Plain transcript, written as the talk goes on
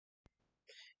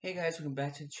Hey guys, welcome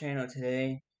back to the channel.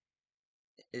 Today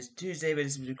is Tuesday, but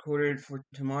it's recorded for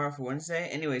tomorrow for Wednesday.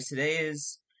 Anyways, today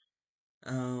is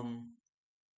um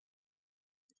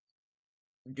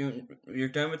you're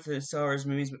done with the Star Wars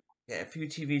movies, but yeah, a few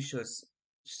TV shows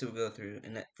still go through.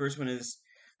 And that first one is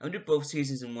I'm gonna do both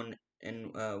seasons in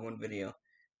one video.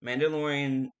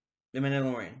 Mandalorian, The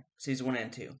Mandalorian, season 1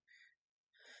 and 2.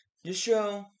 This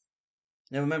show.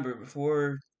 Now remember,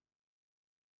 before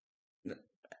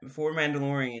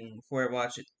Mandalorian, before I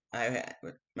watched it,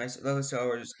 my love of Star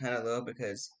Wars was kind of low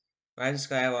because Rise of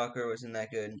Skywalker wasn't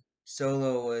that good.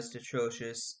 Solo was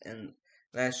atrocious, and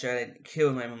Last Jedi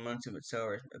killed my momentum with Star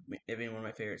Wars, it being one of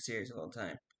my favorite series of all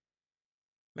time.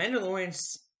 Mandalorian,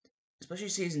 especially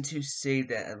season 2, saved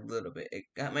that a little bit. It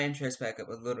got my interest back up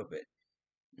a little bit.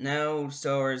 Now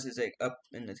Star Wars is like up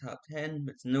in the top 10,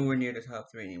 but it's nowhere near the top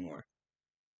 3 anymore.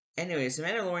 Anyways, The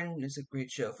Mandalorian is a great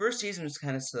show. First season was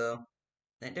kind of slow.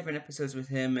 Different episodes with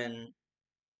him and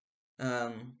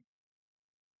um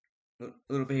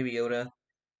little baby Yoda.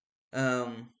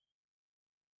 Um,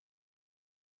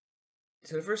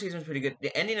 so the first season was pretty good.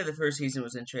 The ending of the first season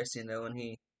was interesting though, when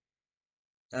he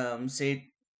saved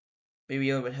baby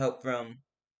Yoda with help from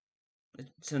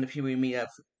some of the people we meet up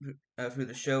through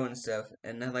the show and stuff,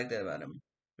 and I like that about him.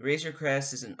 The Razor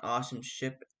Crest is an awesome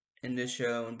ship in this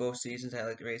show. In both seasons, I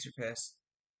like the Razor Crest,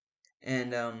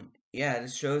 and yeah,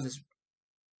 this show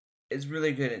is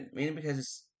really good, mainly because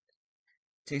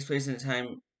it takes place in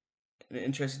an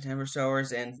interesting time for Star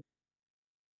Wars, and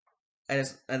I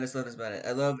just love this about it.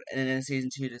 I love, and then in season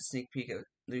 2, the sneak peek of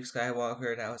Luke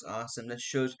Skywalker. That was awesome. That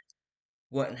shows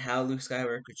what and how Luke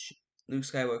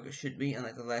Skywalker should be,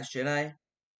 unlike the Last Jedi.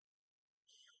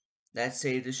 That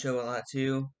saved the show a lot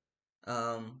too.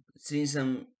 Seeing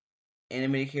some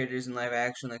animated characters in live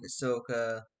action like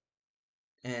Ahsoka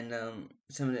and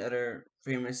some of the other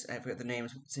famous, I forget the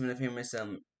names, some of the famous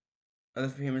other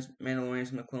famous Mandalorians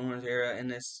from the Clone Wars era,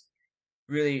 and this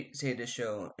really saved the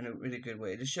show in a really good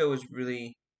way. The show was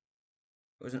really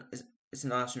it's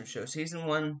an awesome show. Season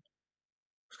 1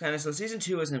 was kind of slow. Season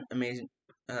 2 was amazing.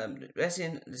 The best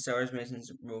in the Star Wars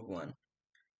missions Rogue One.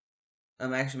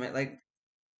 Actually, I like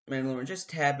Mandalorian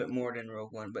just a tad bit more than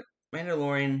Rogue One, but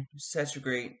Mandalorian, such a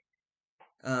great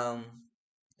um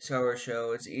Star Wars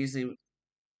show. It's easily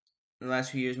in the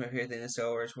last few years my favorite thing in Star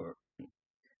Wars for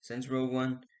since Rogue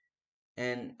One,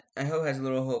 and I hope it has a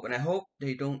little hope, and I hope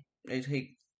they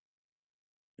take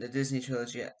the Disney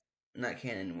trilogy not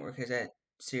canon anymore because that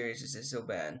series is just so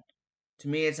bad. To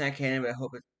me, it's not canon, but I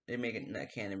hope they make it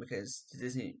not canon because the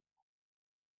Disney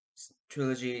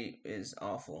trilogy is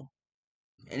awful.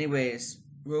 Anyways,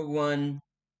 Rogue One,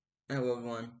 not Rogue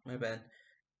One, my bad.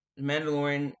 The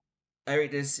Mandalorian, I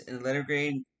rate this in the letter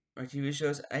grade or TV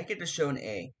shows. I get the show an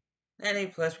A. Not A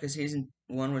plus because season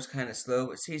 1 was kind of slow,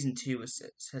 but season 2 was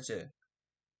such a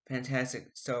fantastic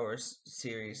Star Wars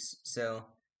series. So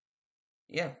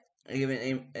yeah, I give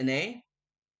it an A.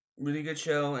 Really good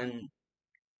show and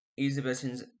easily the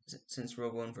best since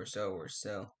Rogue One for Star Wars.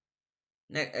 So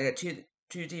next, I got two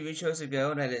TV shows to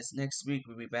go. That is next week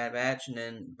will be Bad Batch and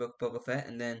then Book Boba Fett,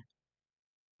 and then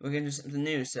we're gonna do something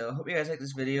new. So I hope you guys like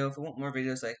this video. If you want more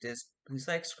videos like this, please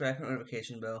like, subscribe, and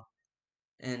notification bell.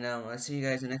 And I'll see you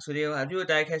guys in the next video. I'll do a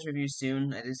diecast review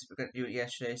soon. I just forgot to do it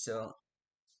yesterday, so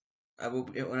I will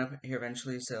get one up here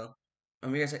eventually. So I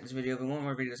hope you guys like this video. If you want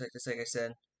more videos like this, like I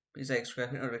said, please like, subscribe,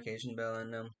 and notification bell.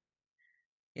 And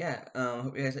yeah,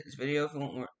 hope you guys like this video. If you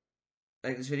want more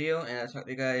like this video, and I'll talk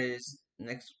to you guys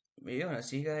next video, and I'll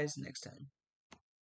see you guys next time.